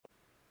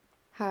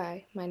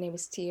Hi, my name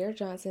is Tierra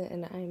Johnson,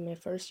 and I am a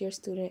first-year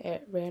student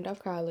at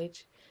Randolph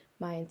College.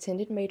 My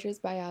intended major is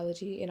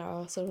biology, and I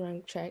also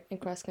run track and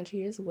cross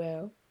country as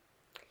well.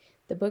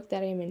 The book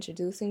that I am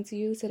introducing to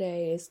you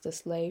today is The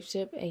Slave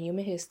Ship and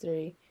Human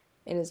History,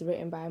 and is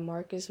written by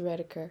Marcus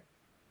Rediker.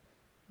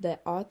 The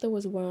author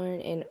was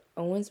born in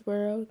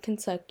Owensboro,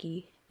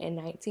 Kentucky in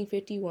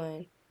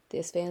 1951.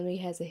 This family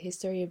has a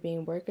history of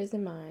being workers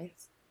in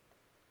mines.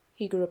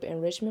 He grew up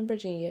in Richmond,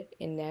 Virginia,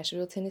 and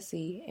Nashville,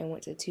 Tennessee, and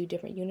went to two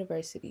different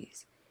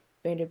universities,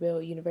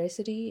 Vanderbilt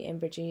University and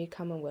Virginia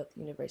Commonwealth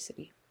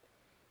University.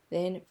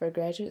 Then, for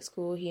graduate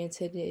school, he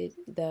attended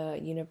the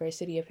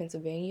University of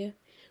Pennsylvania,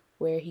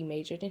 where he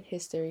majored in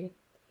history.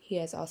 He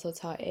has also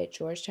taught at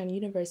Georgetown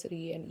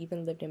University and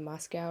even lived in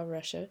Moscow,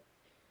 Russia.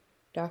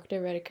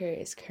 Dr. Rediker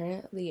is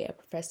currently a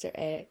professor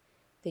at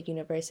the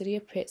University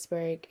of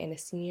Pittsburgh and a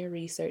senior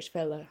research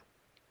fellow.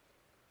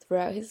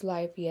 Throughout his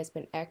life, he has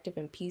been active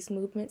in peace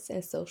movements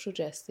and social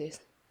justice,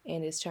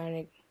 and is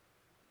trying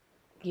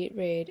to get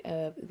rid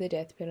of the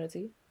death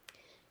penalty.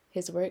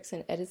 His works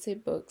and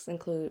edited books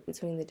include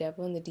Between the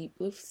Devil and the Deep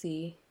Blue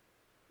Sea,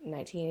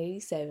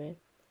 1987,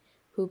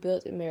 Who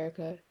Built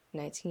America,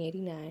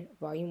 1989,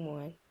 Volume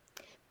 1,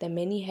 The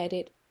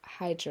Many-Headed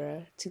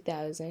Hydra,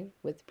 2000,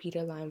 with Peter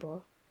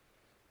Linebaugh,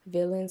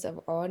 Villains of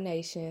All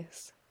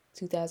Nations,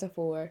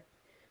 2004,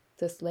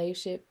 The Slave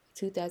Ship,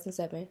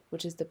 2007,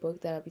 which is the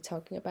book that I'll be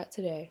talking about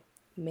today,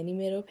 Many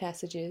Middle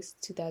Passages,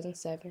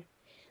 2007,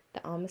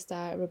 The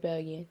Amistad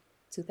Rebellion,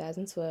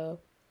 2012,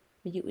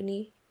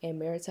 Mutiny and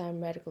Maritime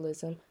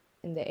Radicalism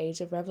in the Age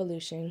of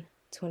Revolution,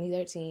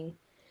 2013,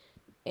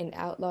 and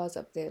Outlaws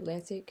of the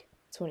Atlantic,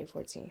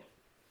 2014.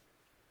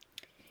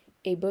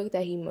 A book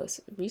that he most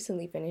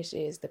recently finished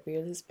is The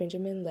Fearless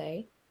Benjamin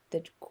Lay,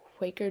 the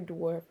Quaker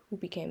dwarf who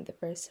became the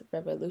first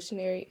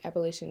revolutionary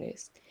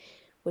abolitionist,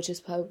 which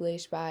was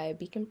published by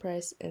Beacon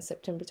Press in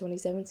September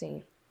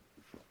 2017.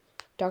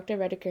 Dr.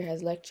 Rediker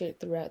has lectured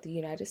throughout the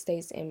United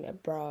States and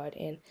abroad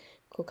in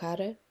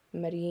Kolkata,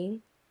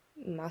 Medellin,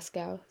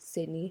 Moscow,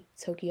 Sydney,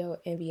 Tokyo,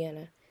 and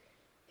Vienna.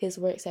 His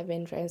works have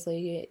been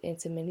translated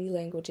into many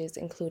languages,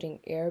 including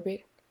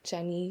Arabic,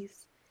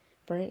 Chinese,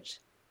 French,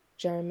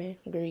 German,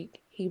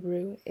 Greek,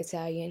 Hebrew,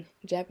 Italian,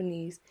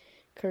 Japanese,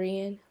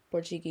 Korean,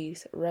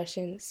 Portuguese,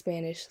 Russian,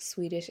 Spanish,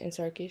 Swedish, and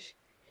Turkish.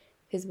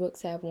 His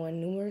books have won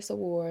numerous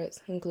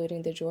awards,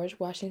 including the George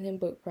Washington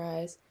Book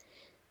Prize,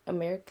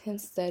 American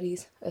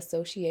Studies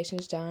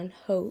Association's John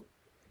Hope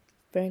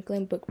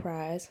Franklin Book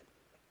Prize,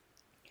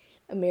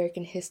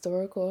 American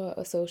Historical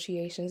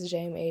Association's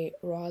James A.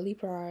 Rawley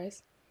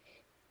Prize,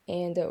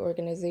 and the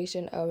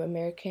Organization of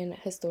American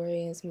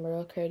Historians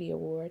Merle Curdy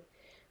Award.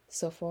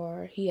 So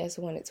far, he has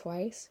won it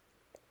twice.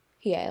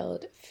 He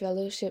held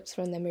fellowships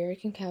from the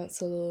American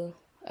Council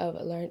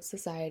of Learned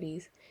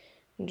Societies,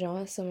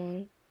 John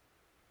Simon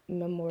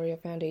Memorial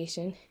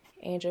Foundation,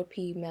 Andrew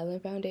P. Mellon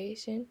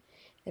Foundation,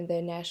 and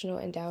the National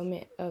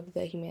Endowment of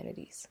the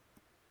Humanities.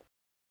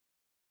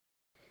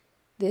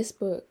 This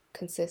book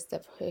consists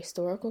of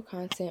historical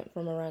content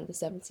from around the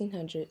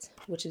 1700s,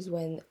 which is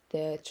when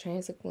the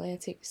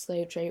transatlantic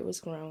slave trade was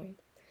growing.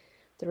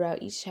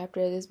 Throughout each chapter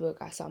of this book,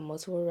 I saw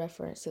multiple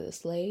references to the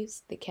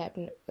slaves, the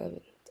captain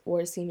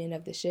or seaman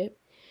of the ship,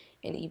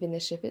 and even the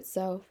ship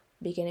itself.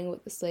 Beginning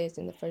with the slaves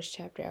in the first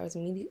chapter, I was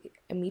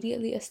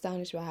immediately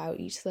astonished by how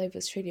each slave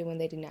was treated when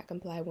they did not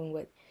comply with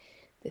what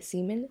the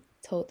seamen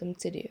told them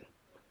to do.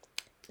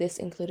 This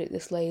included the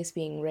slaves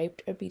being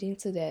raped or beaten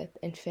to death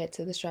and fed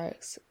to the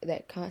sharks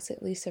that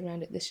constantly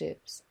surrounded the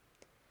ships.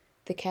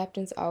 The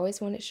captains always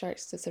wanted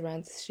sharks to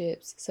surround the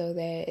ships so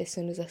that as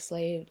soon as a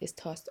slave is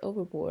tossed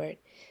overboard,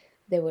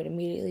 they would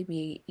immediately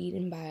be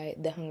eaten by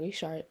the hungry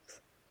sharks.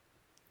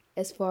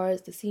 As far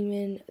as the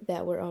seamen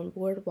that were on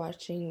board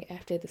watching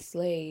after the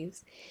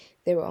slaves,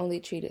 they were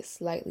only treated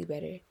slightly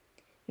better.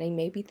 Now you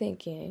may be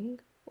thinking,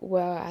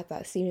 well, I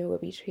thought seamen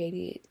would be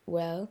treated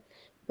well,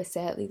 but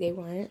sadly they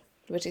weren't,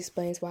 which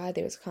explains why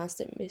there was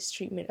constant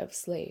mistreatment of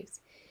slaves.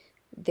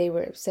 They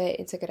were upset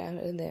and took it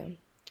out on them,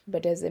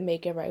 but does it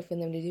make it right for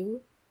them to do?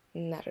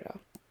 Not at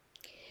all.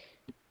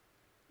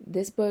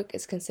 This book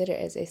is considered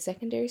as a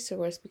secondary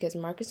source because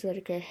Marcus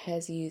Rediker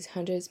has used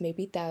hundreds,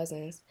 maybe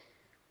thousands,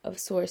 of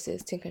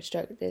sources to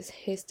construct this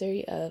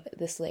history of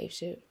the slave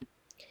ship.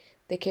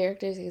 The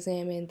characters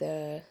examine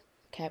the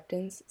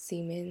captains,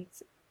 seamen,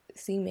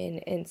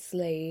 and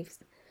slaves.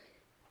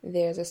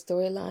 There's a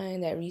storyline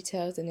that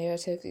retells the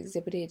narratives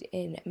exhibited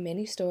in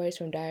many stories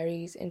from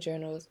diaries and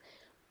journals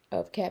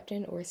of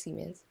captain or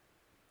seamen.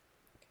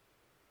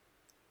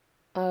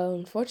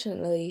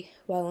 Unfortunately,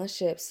 while on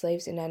ships,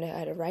 slaves did not know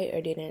how to write or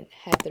didn't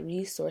have the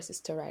resources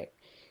to write.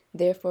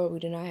 Therefore, we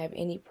do not have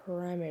any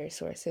primary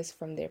sources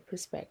from their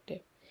perspective.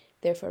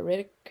 Therefore,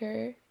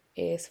 Rediker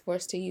is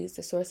forced to use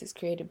the sources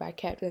created by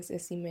captains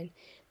and seamen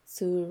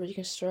to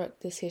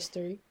reconstruct this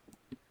history.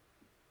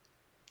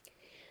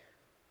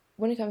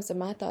 When it comes to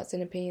my thoughts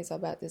and opinions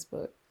about this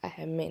book, I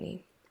have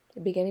many.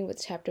 Beginning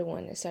with chapter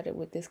 1, it started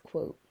with this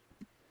quote: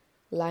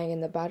 "Lying in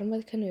the bottom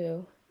of the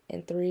canoe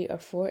in 3 or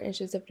 4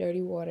 inches of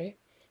dirty water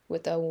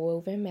with a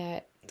woven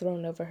mat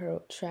thrown over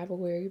her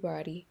travel-weary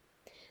body.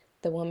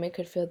 The woman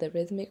could feel the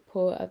rhythmic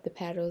pull of the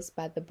paddles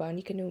by the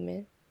bonny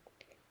canoemen,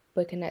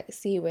 but could not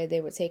see where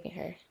they were taking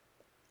her.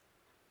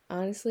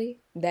 Honestly,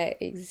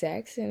 that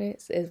exact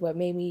sentence is what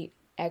made me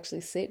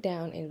actually sit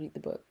down and read the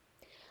book.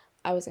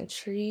 I was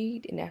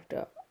intrigued, and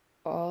after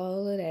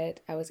all of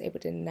that, I was able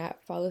to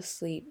not fall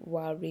asleep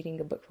while reading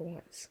a book for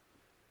once.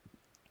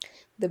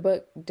 The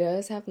book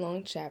does have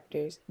long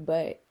chapters,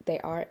 but they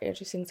are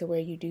interesting to where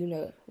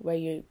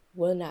you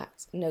will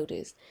not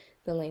notice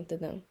the length of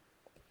them.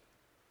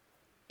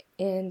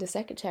 In the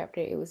second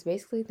chapter, it was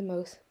basically the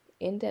most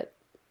in-depth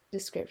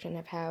description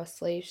of how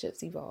slave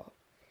ships evolved.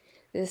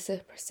 This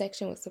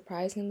section was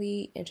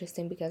surprisingly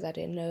interesting because I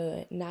did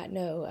not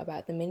know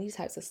about the many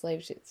types of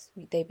slave ships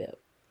they built.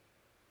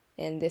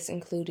 And this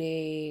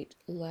included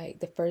like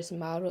the first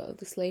model of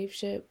the slave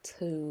ship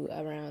to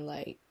around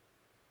like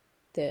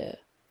the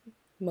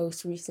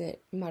most recent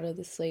model of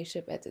the slave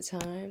ship at the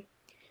time,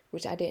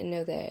 which I didn't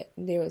know that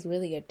there was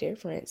really a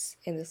difference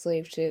in the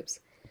slave ships,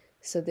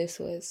 so this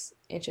was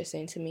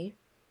interesting to me.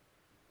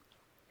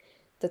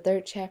 The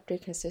third chapter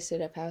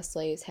consisted of how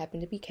slaves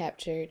happened to be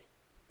captured,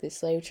 the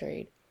slave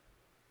trade,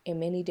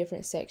 in many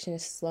different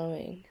sections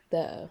slowing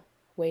the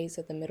ways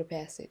of the Middle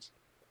Passage.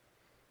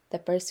 The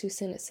first two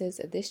sentences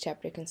of this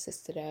chapter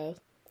consisted of,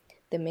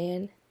 the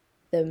man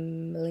the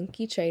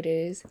Malinke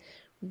traders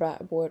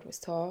brought aboard was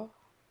tall,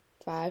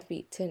 5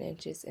 feet 10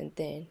 inches, and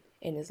thin,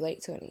 in his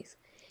late 20s.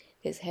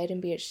 His head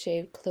and beard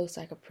shaved close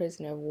like a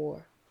prisoner of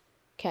war.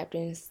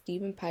 Captain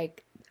Stephen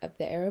Pike of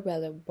the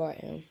Arabella brought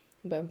him,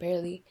 but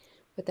apparently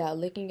without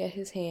looking at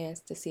his hands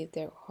to see if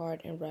they were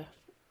hard and rough,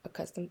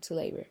 accustomed to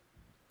labor.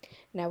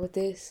 Now with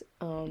this,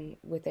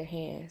 with their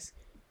hands,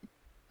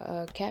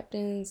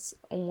 captains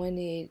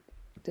wanted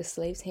the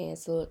slaves'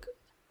 hands to look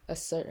a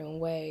certain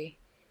way,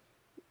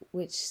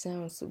 which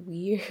sounds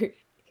weird.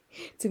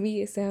 To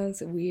me, it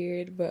sounds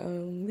weird, but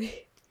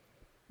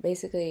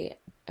basically,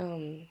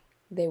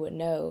 they would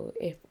know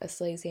if a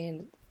slave's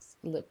hands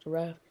looked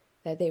rough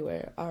that they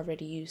were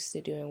already used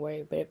to doing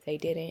work, but if they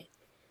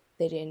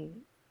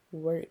didn't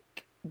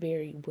work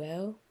very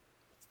well.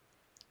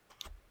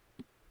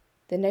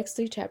 The next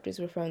 3 chapters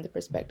were from the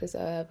perspectives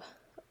of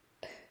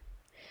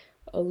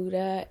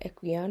Oluda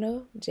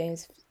Equiano,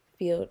 James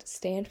Field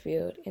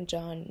Stanfield, and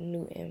John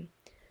Newton.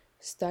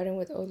 Starting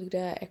with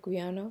Oluda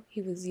Equiano,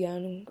 he was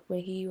young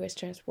when he was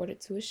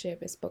transported to a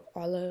ship and spoke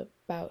all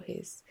about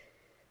his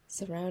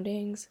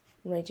surroundings,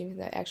 ranging from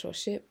the actual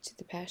ship to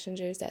the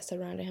passengers that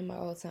surrounded him at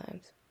all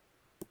times.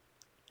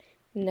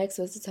 Next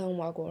was the tone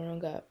while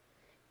growing up,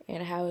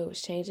 and how it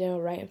was changing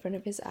right in front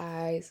of his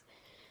eyes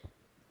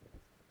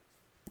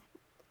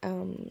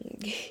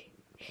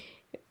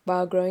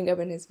while growing up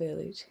in his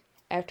village.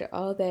 After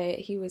all that,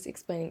 he was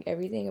explaining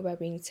everything about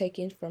being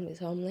taken from his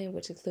homeland,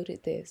 which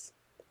included this.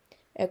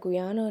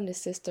 Equiano and his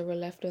sister were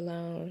left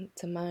alone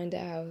to mind the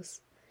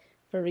house.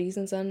 For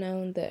reasons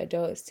unknown, the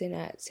adults did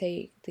not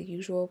take the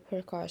usual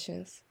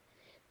precautions.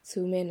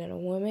 2 men and a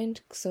woman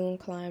soon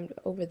climbed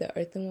over the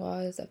earthen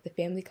walls of the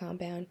family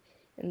compound,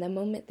 and the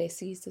moment they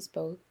seized us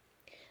both.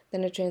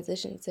 Then a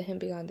transition to him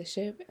being on the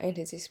ship and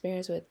his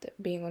experience with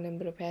being on the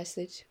Middle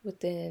Passage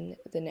within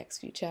the next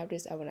few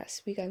chapters. I will not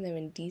speak on them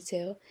in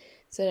detail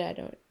so that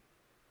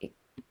I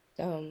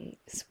don't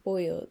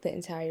spoil the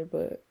entire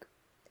book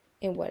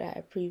and what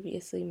I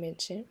previously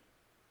mentioned.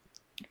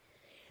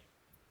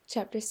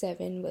 Chapter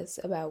 7 was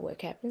about what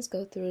captains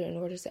go through in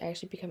order to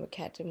actually become a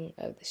captain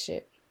of the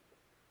ship.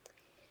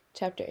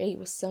 Chapter 8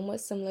 was somewhat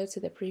similar to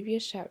the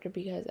previous chapter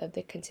because of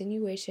the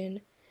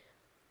continuation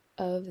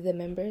of the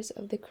members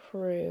of the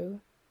crew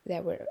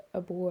that were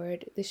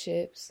aboard the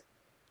ships.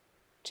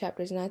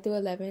 Chapters 9 through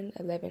 11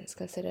 is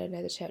considered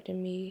another chapter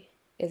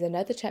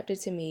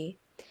to me,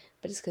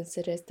 but is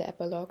considered as the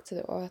epilogue to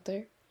the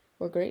author,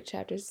 were great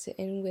chapters to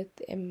end with,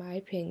 in my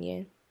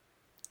opinion.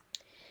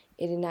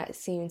 It did not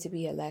seem to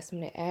be a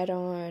last-minute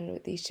add-on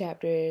with these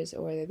chapters,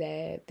 or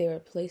that they were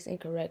placed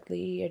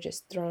incorrectly or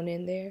just thrown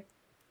in there.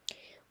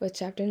 With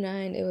chapter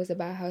 9, it was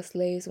about how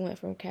slaves went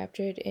from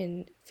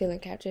feeling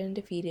captured and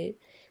defeated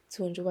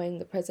to enjoying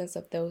the presence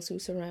of those who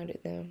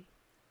surrounded them,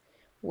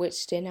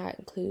 which did not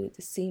include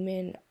the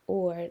seamen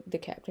or the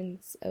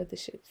captains of the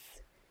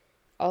ships.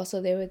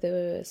 Also, there were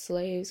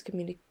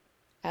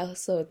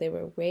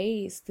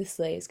ways the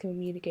slaves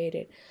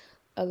communicated,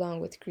 along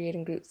with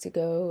creating groups to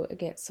go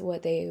against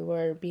what they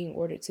were being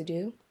ordered to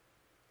do,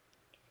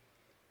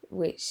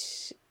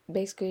 which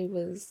basically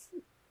was,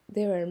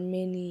 there are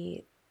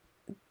many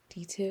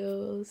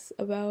details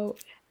about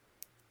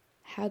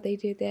how they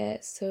did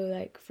that. So,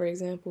 like, for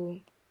example,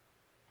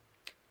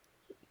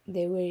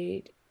 they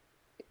would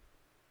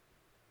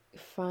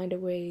find a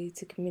way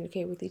to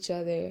communicate with each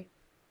other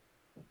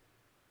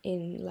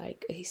in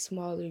like a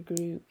smaller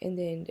group and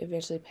then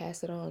eventually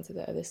pass it on to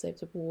the other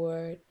slaves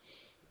aboard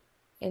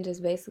and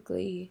just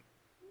basically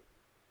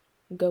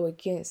go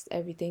against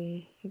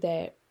everything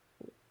that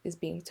is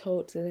being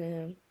told to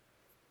them.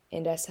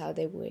 And that's how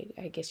they would,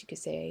 I guess you could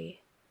say,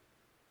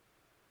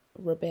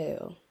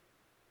 rebel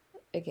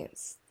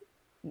against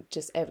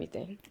just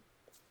everything.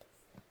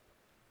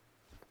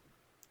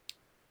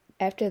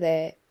 After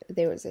that,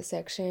 there was a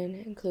section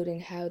including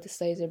how the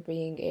slaves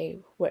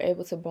were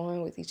able to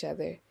bond with each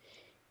other.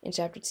 In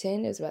chapter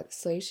 10, it was about the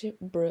slave ship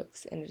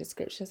Brooks and the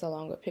descriptions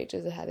along with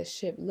pictures of how the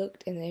ship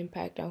looked and the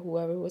impact on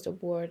whoever was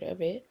aboard of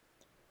it.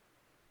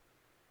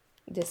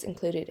 This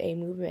included a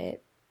movement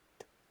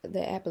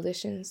the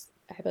abolitionists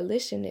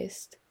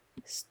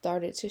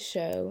started to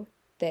show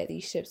that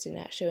these ships did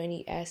not show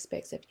any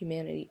aspects of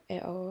humanity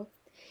at all,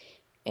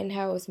 and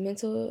how it was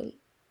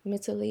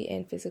mentally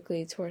and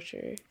physically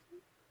torture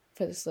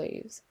for the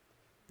slaves.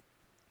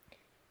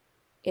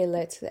 It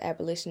led to the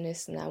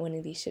abolitionists not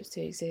wanting these ships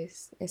to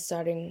exist and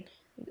starting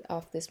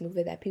off this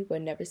movement that people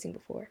had never seen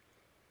before.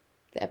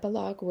 The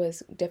epilogue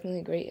was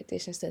definitely a great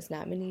addition, since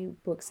not many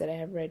books that I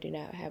have read do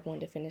not have one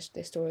to finish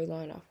their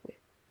storyline off with.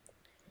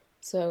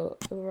 So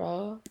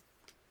overall,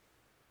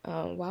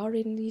 while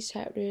reading these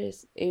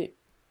chapters, it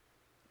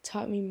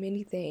taught me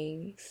many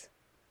things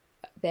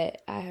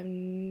that I have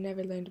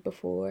never learned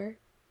before.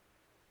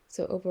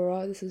 So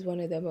overall, this is one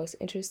of the most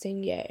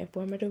interesting yet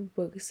informative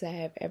books I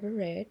have ever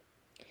read.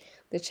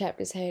 The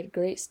chapters had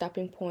great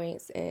stopping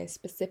points and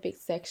specific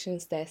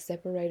sections that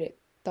separated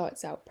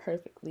thoughts out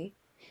perfectly.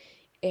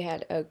 It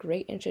had a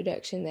great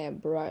introduction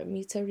that brought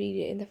me to read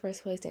it in the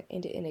first place and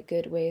ended in a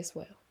good way as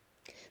well.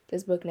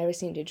 This book never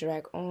seemed to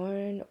drag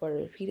on or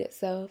repeat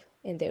itself,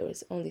 and there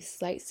was only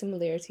slight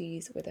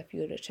similarities with a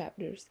few of the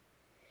chapters,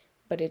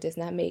 but it does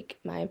not make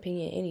my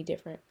opinion any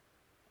different.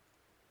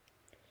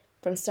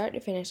 From start to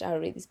finish, I will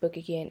read this book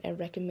again and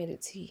recommend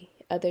it to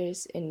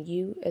others and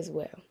you as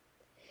well.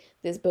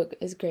 This book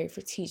is great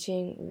for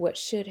teaching what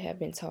should have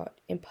been taught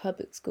in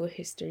public school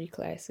history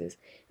classes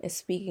and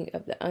speaking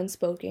of the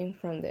unspoken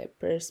from the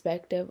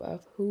perspective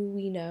of who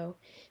we know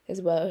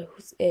as well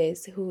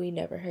as who we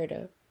never heard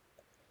of.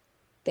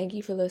 Thank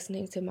you for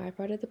listening to my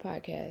part of the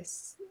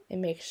podcast,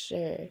 and make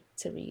sure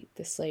to read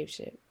The Slave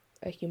Ship,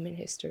 A Human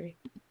History.